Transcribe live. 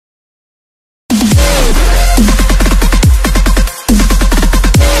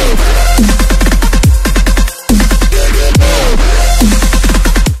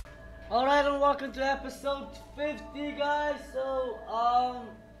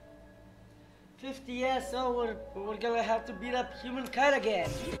50 years, so we're gonna have to beat up HumanKite again.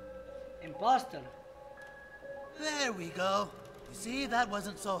 Imposter. There we go. You see, that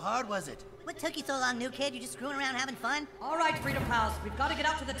wasn't so hard, was it? What took you so long, new kid? You just screwing around having fun? All right, Freedom Pals, we've got to get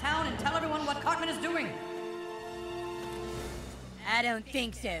out to the town and tell everyone what Cartman is doing. I don't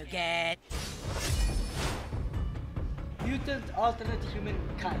think so, Gat. Mutant alternate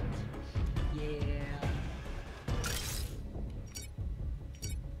HumanKite. Yeah.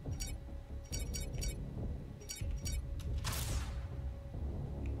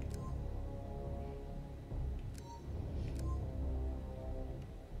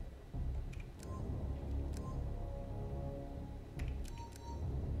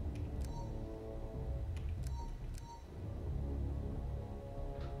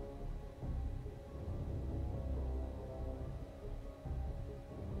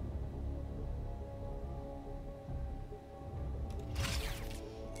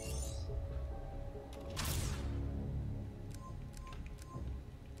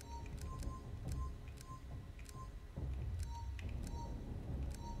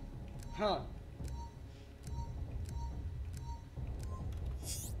 Huh.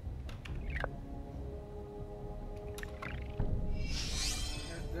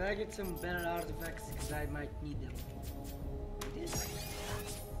 Did I get some better artifacts? Because I might need them. This.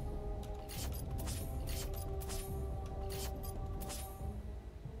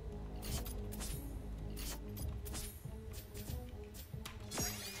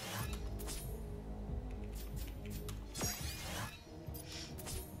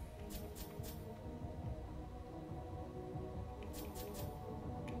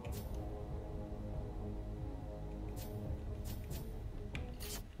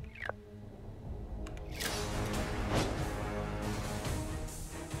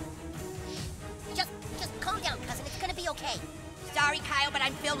 Okay. Sorry, Kyle, but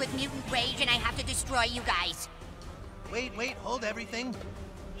I'm filled with mutant rage and I have to destroy you guys. Wait, hold everything.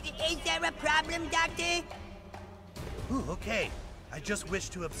 Is there a problem, Doctor? Ooh, okay. I just wish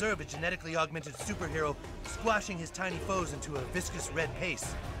to observe a genetically augmented superhero squashing his tiny foes into a viscous red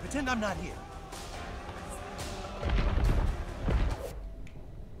paste. Pretend I'm not here.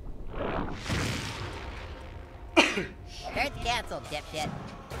 Turn canceled, dipshit.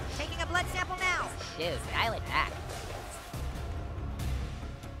 Taking a blood sample now. Dude, dial it back.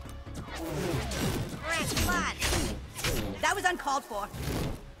 Fresh blood. That was uncalled for.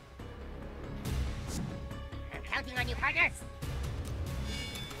 I'm counting on you, partner.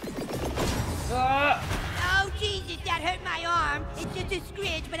 Ah! Oh, Jesus, that hurt my arm. It's just a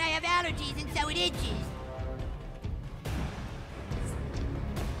scritch, but I have allergies and so it itches.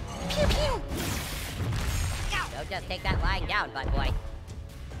 Pew, pew. Don't just take that lying down, butt boy.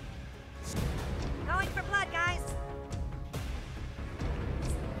 Going for blood, guys.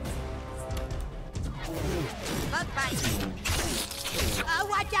 Bug bite. Oh,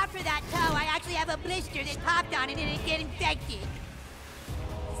 watch out for that toe. I actually have a blister that popped on it and it get infected.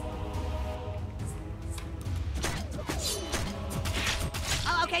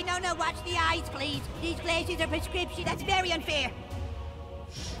 Oh, okay, no, watch the eyes, please. These glasses are prescription. That's very unfair.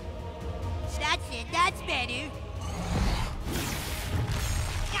 That's it, that's better.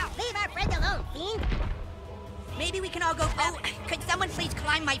 Now, leave our friend alone, fiend. Maybe we can all go... Oh, could someone please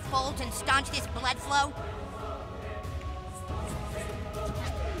climb my folds and staunch this blood flow?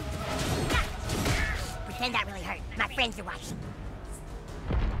 Pretend that really hurt. My friends are watching.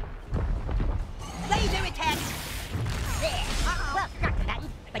 Laser attack! There. Well, not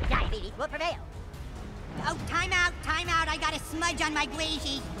combatant, but diabetes will prevail. Oh, time out. I got a smudge on my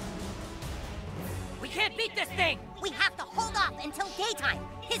glazies. We can't beat this thing! We have to hold off until daytime.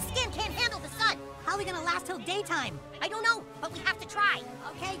 His skin can't handle the sun. How are we gonna last till daytime? I don't know, but we have to try.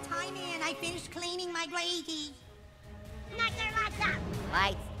 Okay, time in. I finished cleaning my glazies. Not your locked up.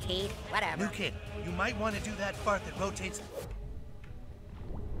 Lights, teeth, whatever. New kid, you might want to do that fart that rotates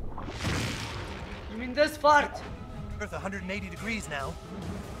You mean this fart? Earth 180 degrees now.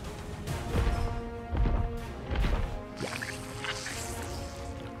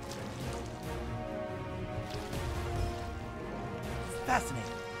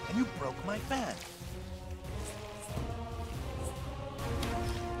 Fascinating. And you broke my fan.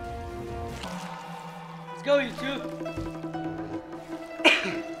 Let's go, you two.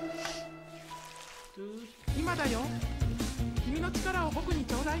 今だよ。君の力を僕に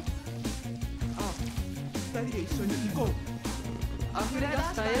ちょうだい。あ、二人で一緒に行こう。溢れ出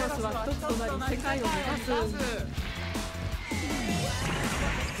したエロスは一つとなり世界を目指す。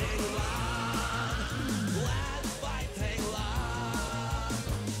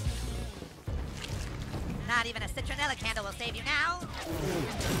Not even a citronella candle will save you now.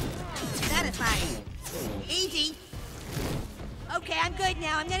 That satisfying. Easy. Okay, I'm good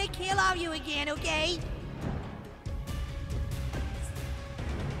now. I'm gonna kill all you again, okay?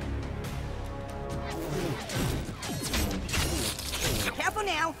 Careful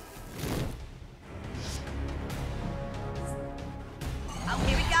now. Oh,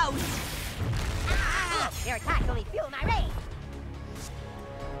 here it goes. Ah! Your attack only fuel my rage.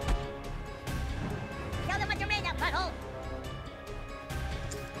 Tell them what you're made of, butthole.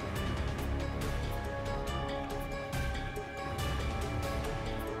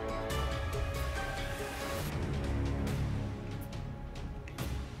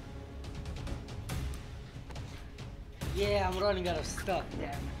 Yeah, I'm running out of stuff, damn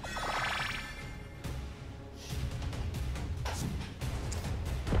it.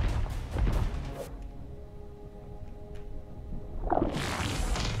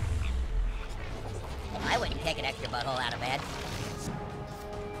 I wouldn't take an extra butthole out of bed.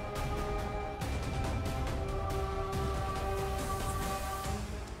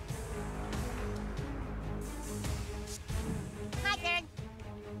 My turn.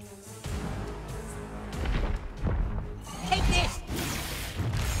 Take this!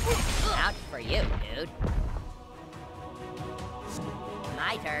 Out for you, dude.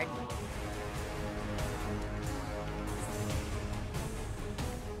 My turn.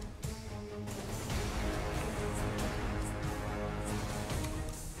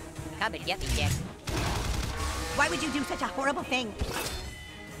 Come and get me, Dick. Why would you do such a horrible thing?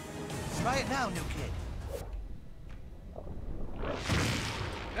 Try it now, new kid.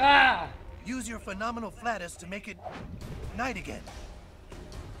 Ah! Use your phenomenal flatus to make it night again.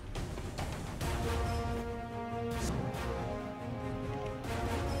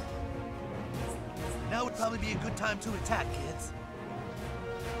 Now would probably be a good time to attack, kids.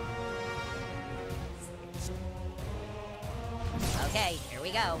 Okay, here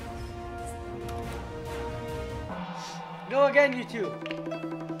we go. Go again, you two.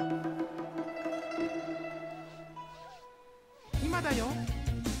 今だよ。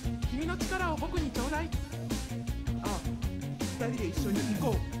君の力を僕にちょうだい。あ、二人で一緒に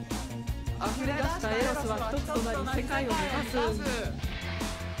行こう。溢れ出したエロスは一つとなり世界を目指す。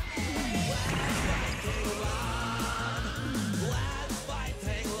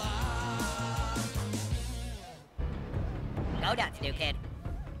Go nuts, new kid.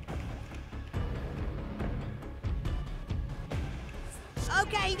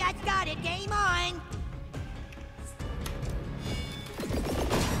 Okay, that's got it. Game on.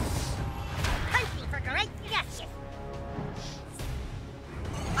 Hunting for great justice.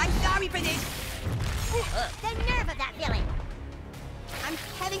 I'm sorry for this. The nerve of that villain. I'm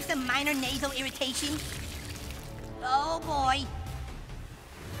having some minor nasal irritation. Oh boy.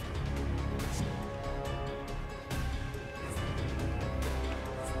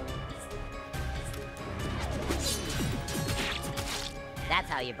 That's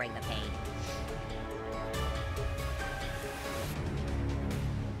how you bring the pain.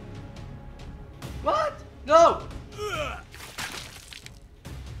 What? No!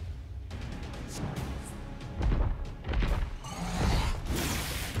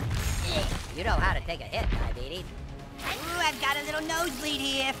 You know how to take a hit, diabetes. Ooh, I've got a little nosebleed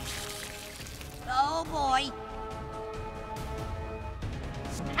here. Oh boy.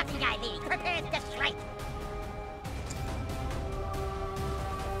 Happy diabetes, prepare to strike.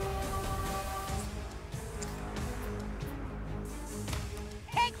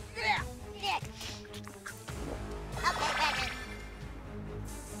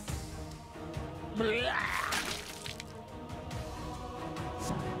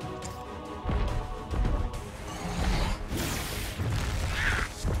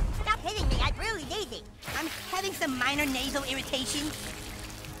 Stop hitting me, I really need it. I'm having some minor nasal irritation.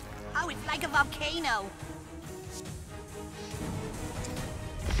 Oh, it's like a volcano.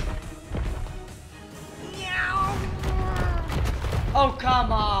 Oh,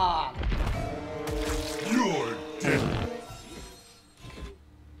 come on! You're dead.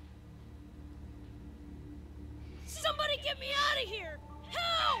 Somebody get me out of here!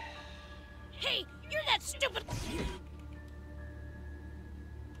 Help! Hey, you're that stupid...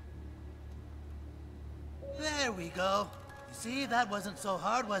 There we go. You see, that wasn't so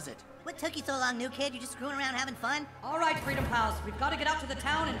hard, was it? What took you so long, new kid? You just screwing around having fun? All right, Freedom Pals, we've got to get out to the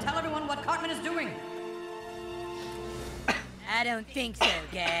town and tell everyone what Cartman is doing. I don't think so,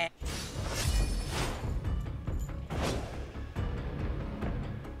 Dad.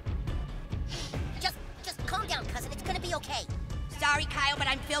 Just calm down, cousin. It's gonna be okay. Sorry, Kyle, but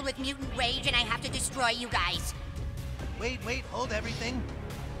I'm filled with mutant rage and I have to destroy you guys. Wait, hold everything.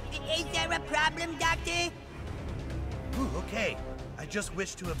 Is there a problem, Doctor? Ooh, okay. I just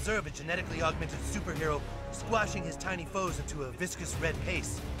wish to observe a genetically augmented superhero squashing his tiny foes into a viscous red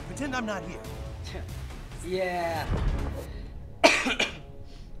paste. Pretend I'm not here. Yeah.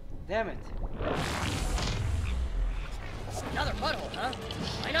 Damn it. Another butthole, huh?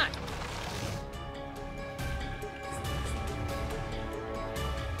 Why not?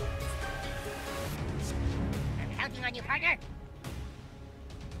 I'm counting on you, partner.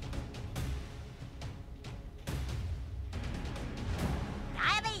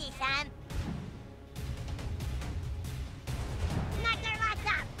 Diabetes, son. Knock their locks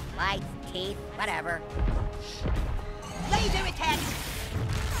up. Lights, teeth, whatever. Laser attack!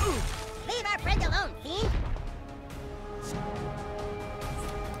 Leave our friend alone, fiend!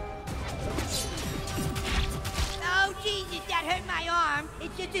 Oh, Jesus, that hurt my arm.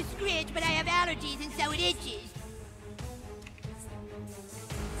 It's just a scratch, but I have allergies, and so it itches.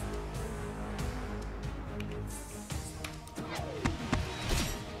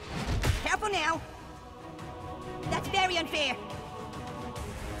 Careful now. That's very unfair.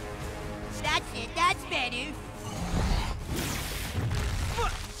 That's it, that's better.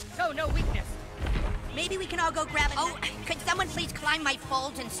 So, no weakness. Maybe we can all go grab it. Oh, could someone please climb my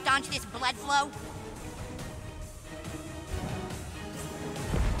folds and staunch this blood flow?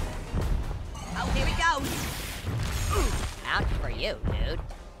 Oh, here we go. Out for you, dude.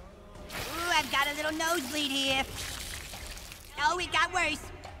 Ooh, I've got a little nosebleed here. Oh, it got worse.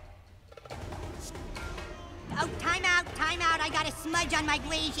 Oh, time out, I got a smudge on my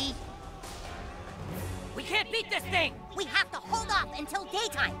glazy. We can't beat this thing! We have to hold off until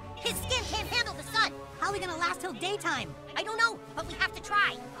daytime. His skin can't handle the sun. How are we gonna last till daytime? I don't know, but we have to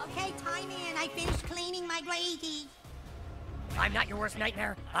try. Okay, time in. I finished cleaning my glazy. I'm not your worst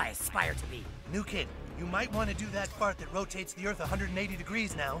nightmare. I aspire to be. New kid, you might want to do that fart that rotates the Earth 180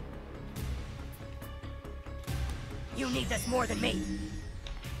 degrees now. You need this more than me.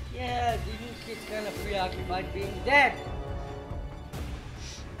 Yeah, the new kid's kind of preoccupied being dead.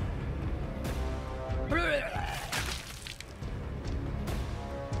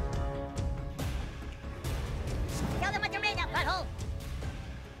 Tell them what you're made of, butthole.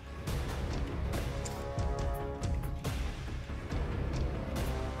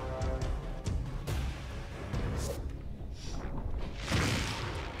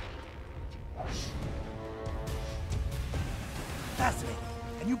 Fascinating.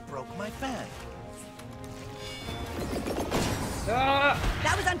 And you broke my fan.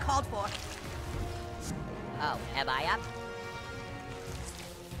 That was uncalled for. Oh, am I up?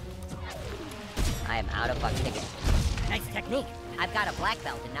 I am out of luck ticket. Nice technique. I've got a black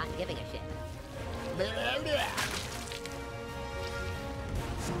belt and not giving a shit.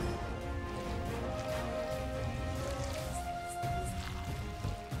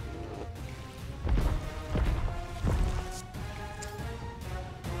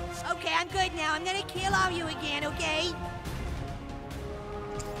 Okay, I'm good now. I'm gonna kill all you again, okay?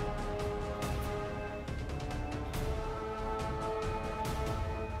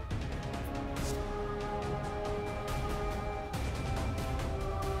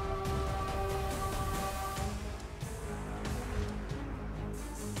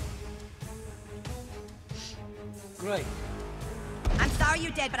 Great. I'm sorry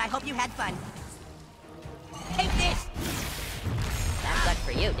you're dead, but I hope you had fun. Take this! That's good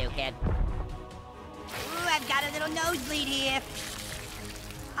for you, new kid. Ooh, I've got a little nosebleed here.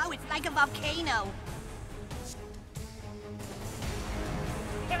 Oh, it's like a volcano.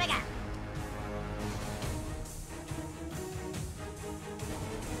 Here we go.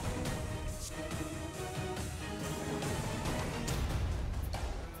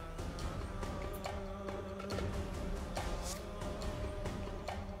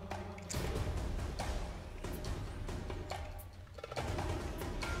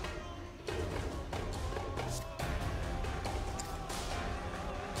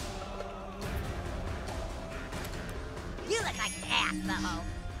 You look like an ass, butthole.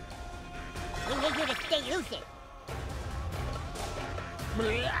 We need you to stay lucid.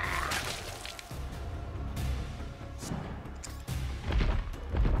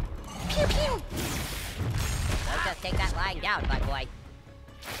 Pew pew! Don't just take that lying down, bud boy.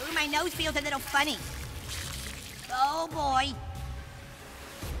 Ooh, my nose feels a little funny. Oh boy.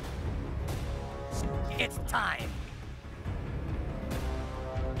 It's time.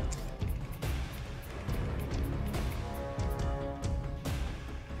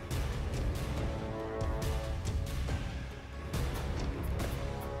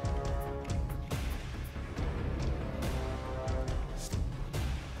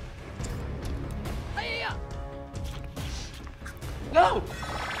 No!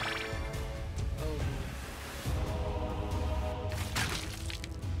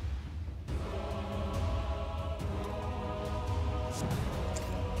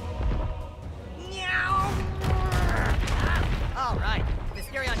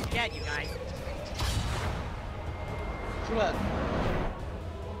 Crud.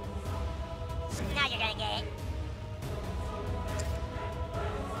 Now you're gonna get it.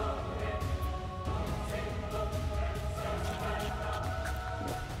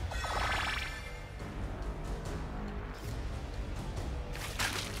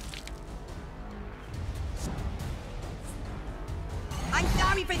 I'm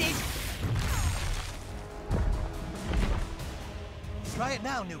sorry for this. Try it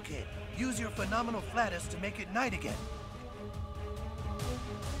now, new kid. Use your phenomenal flatus to make it night again.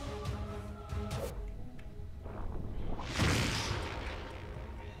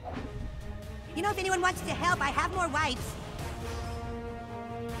 You know, if anyone wants to help, I have more wipes.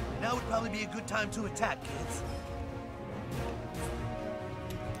 Now would probably be a good time to attack, kids.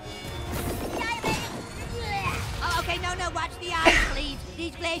 Oh, okay, no, watch the eyes, please.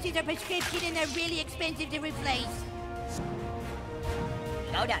 These glasses are prescription and they're really expensive to replace.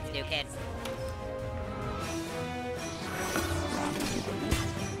 Go nuts, new kid.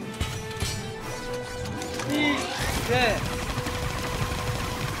 Dead.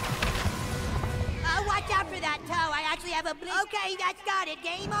 Watch out for that toe. I actually have a blue. Okay, that's got it.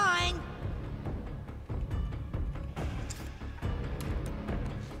 Game on.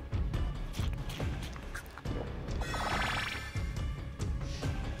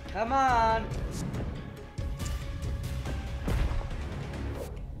 Come on.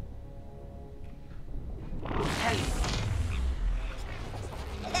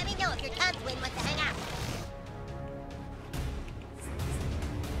 Let me know if your tongue twin wants to hang out.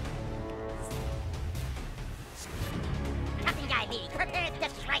 Nothing guy me. Prepare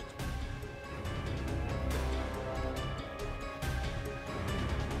steps right.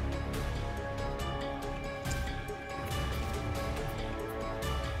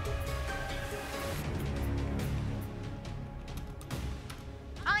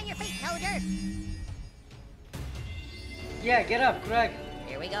 On your feet, soldier. Yeah, get up, Greg.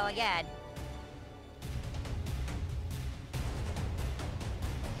 Here we go again.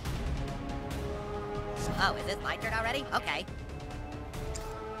 Oh, is this my turn already? Okay.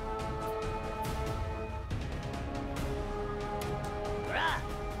 Bruh.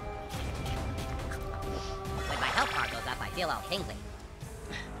 When my health bar goes up, I feel all tingly.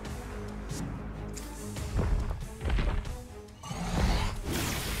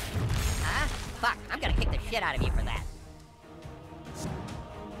 Huh? Fuck, I'm gonna kick the shit out of you for that.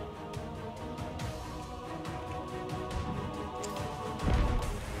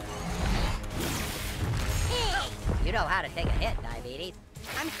 You know how to take a hit, Diabetes.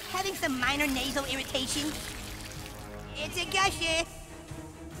 I'm having some minor nasal irritation. It's a gusher.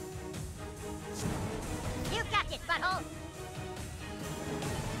 You got this, butthole.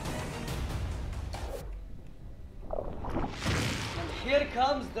 And here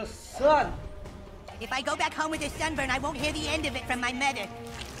comes the sun. If I go back home with a sunburn, I won't hear the end of it from my mother.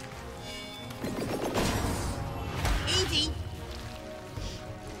 Easy.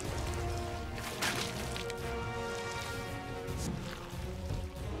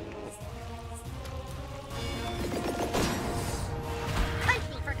 Punch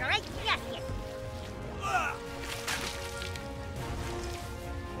me for great justice.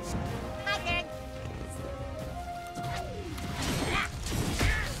 My turn.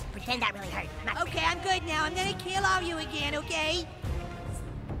 Pretend that really hurt. Okay, I'm good now. I'm gonna kill all you again, okay?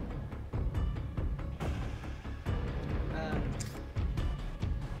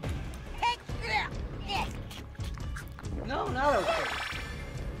 No, not okay.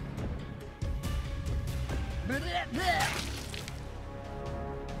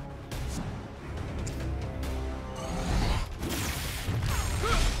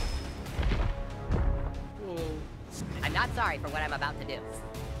 I'm not sorry for what I'm about to do.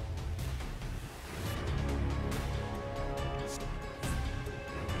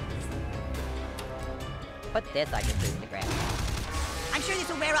 Put this on your Instagram. I'm sure this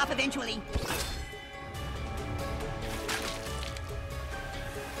will wear off eventually.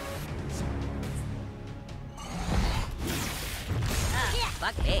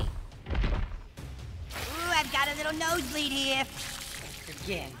 Fuck me. Ooh, I've got a little nosebleed here.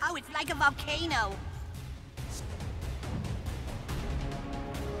 Again. Oh, it's like a volcano.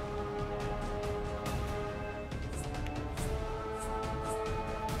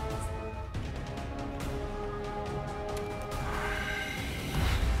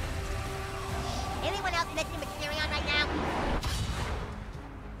 Anyone else missing Mysterion right now?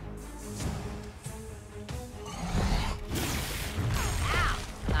 Ow!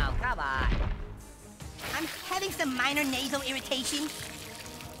 Oh, come on. I'm having some minor nasal irritation.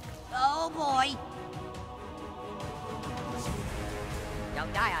 Oh boy.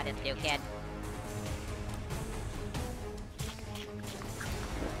 Don't die on us, new kid.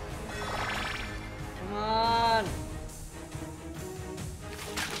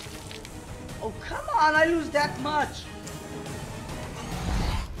 on, I lose that much.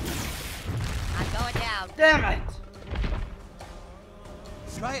 I'm going down. Damn it.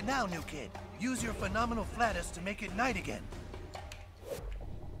 Try it now, new kid. Use your phenomenal flatus to make it night again.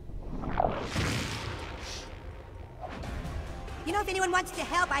 You know, if anyone wants to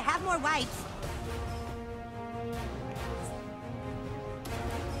help, I have more wipes.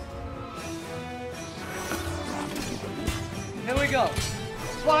 Here we go.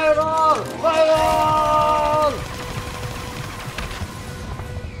 Fireball! Fireball!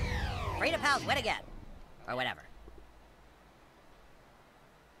 Freedom Pals win again. Or whatever.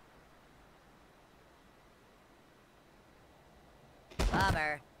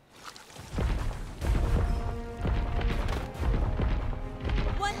 Bummer.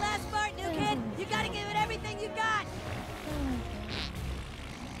 One last part, new kid. You gotta give it everything you got.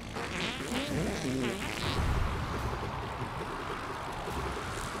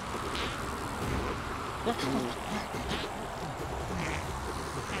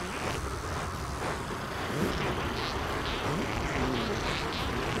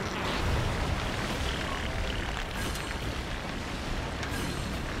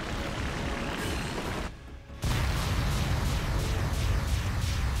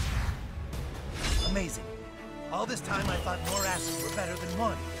 Amazing. All this time I thought more asses were better than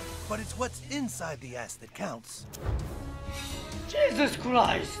one. But it's what's inside the ass that counts. Jesus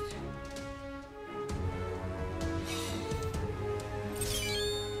Christ!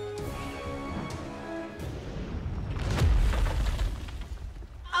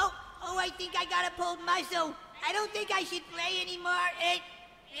 Oh, I think I got a pulled muscle. I don't think I should play anymore.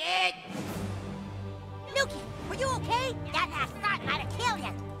 Nuki, were you okay? That last shot might have killed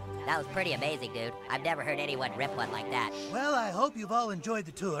you. That was pretty amazing, dude. I've never heard anyone rip one like that. Well, I hope you've all enjoyed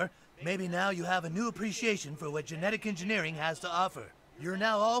the tour. Maybe now you have a new appreciation for what genetic engineering has to offer. You're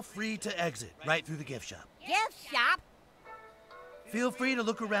now all free to exit, right through the gift shop. Gift shop? Feel free to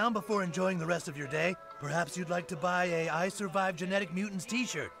look around before enjoying the rest of your day. Perhaps you'd like to buy a I Survived Genetic Mutants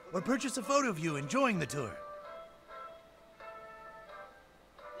t-shirt, or purchase a photo of you enjoying the tour.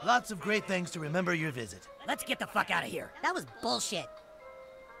 Lots of great things to remember your visit. Let's get the fuck out of here. That was bullshit.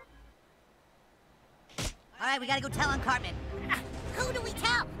 All right, we gotta go tell on Cartman. Who do we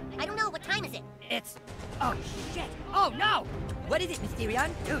tell? I don't know. What time is it? It's... Oh, shit. Oh, no! What is it,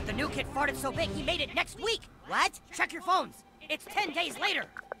 Mysterion? Dude, the new kid farted so big he made it next week. What? Check your phones. It's 10 days later.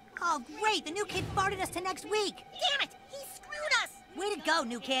 Oh, great. The new kid farted us to next week. Damn it! He screwed us! Way to go,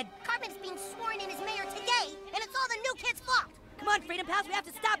 new kid. Cartman's being sworn in as mayor today, and it's all the new kid's fault. Come on, Freedom Pals. We have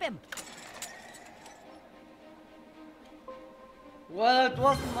to stop him. Well, it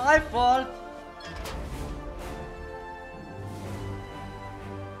wasn't my fault.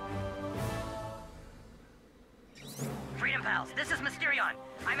 Freedom Pals, this is Mysterion.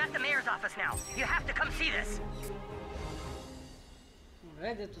 I'm at the mayor's office now. You have to come see this.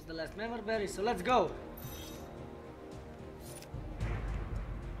 Alright, that was the last member berry, so let's go.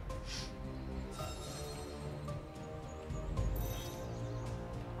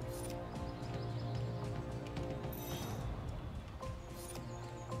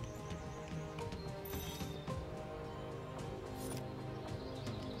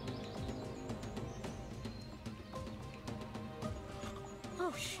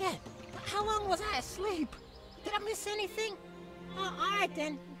 Oh, shit. How long was I asleep? Did I miss anything? Oh, all right,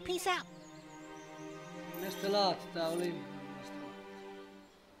 then. Peace out. Missed a lot, Towley.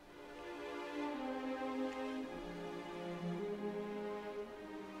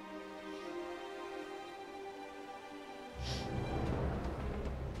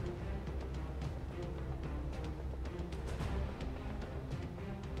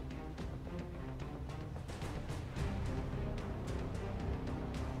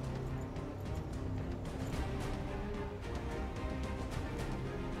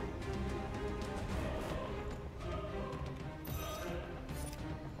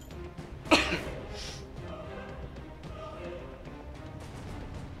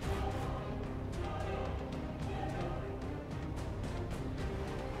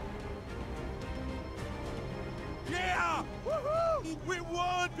 Yeah! Woohoo! We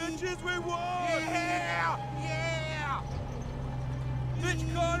won, bitches! We won! Yeah! Yeah! Mitch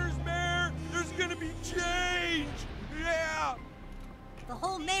Connor's mayor! There's gonna be change! Yeah! The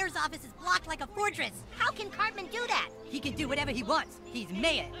whole mayor's office is blocked like a fortress. How can Cartman do that? He can do whatever he wants. He's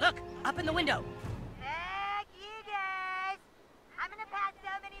mayor. Look, up in the window. Heck you guys! I'm gonna pass so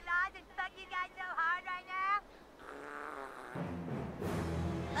many laws and fuck you guys so hard right now.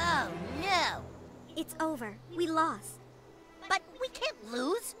 Oh no! It's over. We lost. But we can't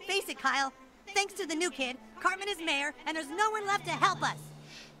lose. Face it, Kyle. Thanks to the new kid, Cartman is mayor, and there's no one left to help us.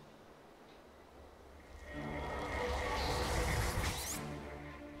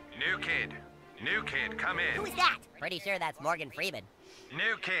 New kid. New kid, come in. Who is that? Pretty sure that's Morgan Freeman.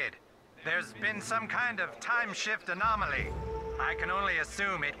 New kid. There's been some kind of time shift anomaly. I can only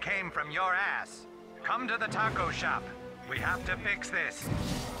assume it came from your ass. Come to the taco shop. We have to fix this.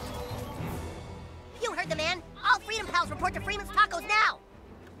 You heard the man. All Freedom Pals report to Freeman's Tacos now.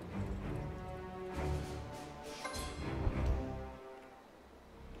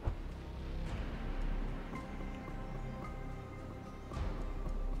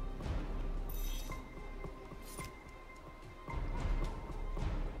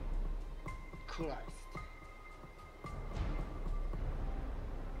 Christ.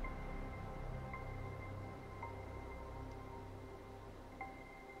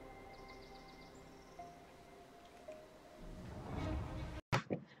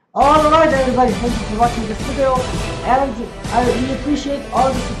 Alright everybody, thank you for watching this video, and I really appreciate all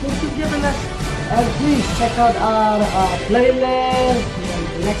the support you've given us, and please check out our playlist, and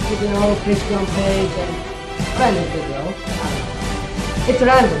the next video, Patreon page, and random video. It's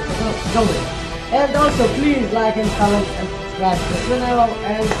random, so don't worry. And also please like and comment and subscribe to the channel,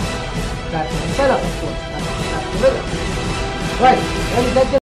 and subscribe to the channel of course, not subscribe to the video. Right, and that's it.